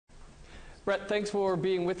Brett, thanks for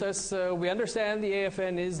being with us. We understand the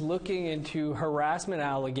AFN is looking into harassment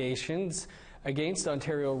allegations against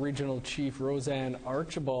Ontario Regional Chief Roseanne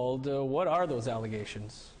Archibald. What are those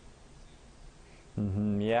allegations?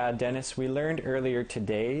 Yeah, Dennis, we learned earlier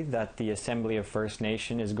today that the Assembly of First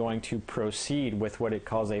Nation is going to proceed with what it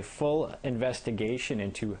calls a full investigation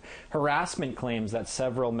into harassment claims that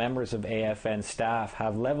several members of AFN staff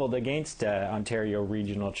have leveled against Ontario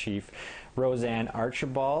Regional Chief Roseanne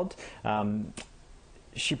Archibald.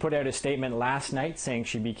 She put out a statement last night saying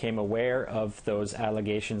she became aware of those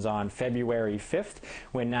allegations on February 5th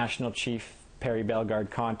when National Chief Perry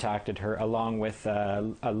Bellegarde contacted her along with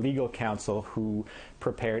a legal counsel who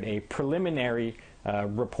prepared a preliminary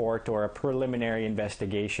report or a preliminary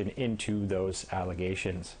investigation into those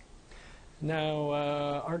allegations. Now,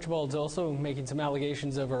 Archibald's also making some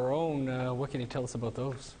allegations of her own. What can you tell us about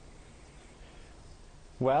those?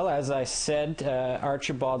 Well, as I said,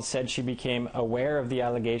 Archibald said she became aware of the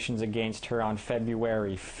allegations against her on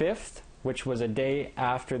February 5th, which was a day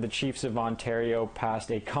after the Chiefs of Ontario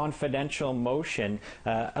passed a confidential motion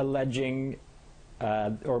saying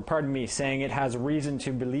it has reason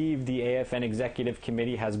to believe the AFN Executive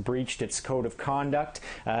Committee has breached its code of conduct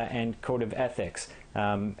and code of ethics.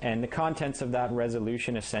 And the contents of that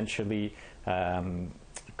resolution essentially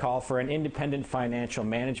call for an independent financial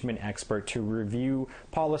management expert to review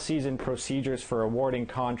policies and procedures for awarding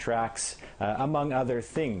contracts, among other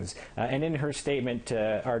things. And in her statement,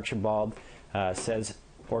 Archibald says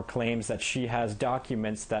or claims that she has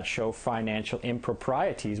documents that show financial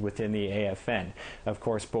improprieties within the AFN. Of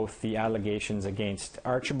course, both the allegations against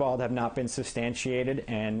Archibald have not been substantiated,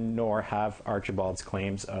 and nor have Archibald's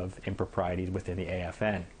claims of improprieties within the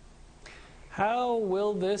AFN. How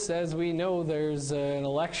will this, as we know, there's an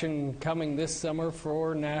election coming this summer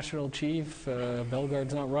for National Chief.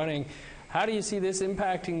 Bellegarde's not running. How do you see this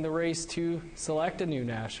impacting the race to select a new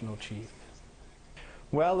National Chief?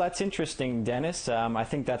 Well, that's interesting, Dennis. I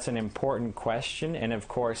think that's an important question, and of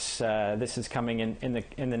course, this is coming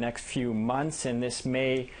in the next few months, and this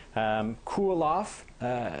may cool off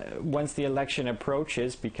once the election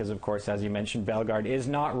approaches, because of course, as you mentioned, Bellegarde is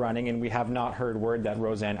not running, and we have not heard word that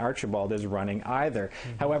Roseanne Archibald is running either.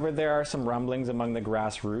 However, there are some rumblings among the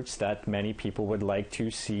grassroots that many people would like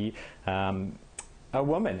to see a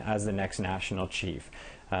woman as the next National Chief.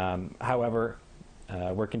 However,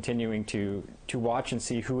 we're continuing to watch and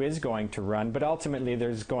see who is going to run, but ultimately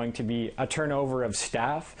there's going to be a turnover of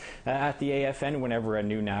staff at the AFN whenever a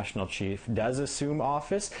new National Chief does assume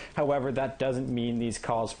office. However, that doesn't mean these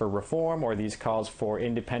calls for reform or these calls for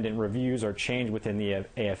independent reviews or change within the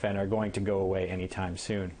AFN are going to go away anytime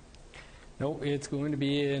soon. No, it's going to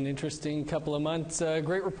be an interesting couple of months.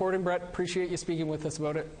 Great reporting, Brett. Appreciate you speaking with us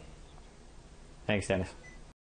about it. Thanks, Dennis.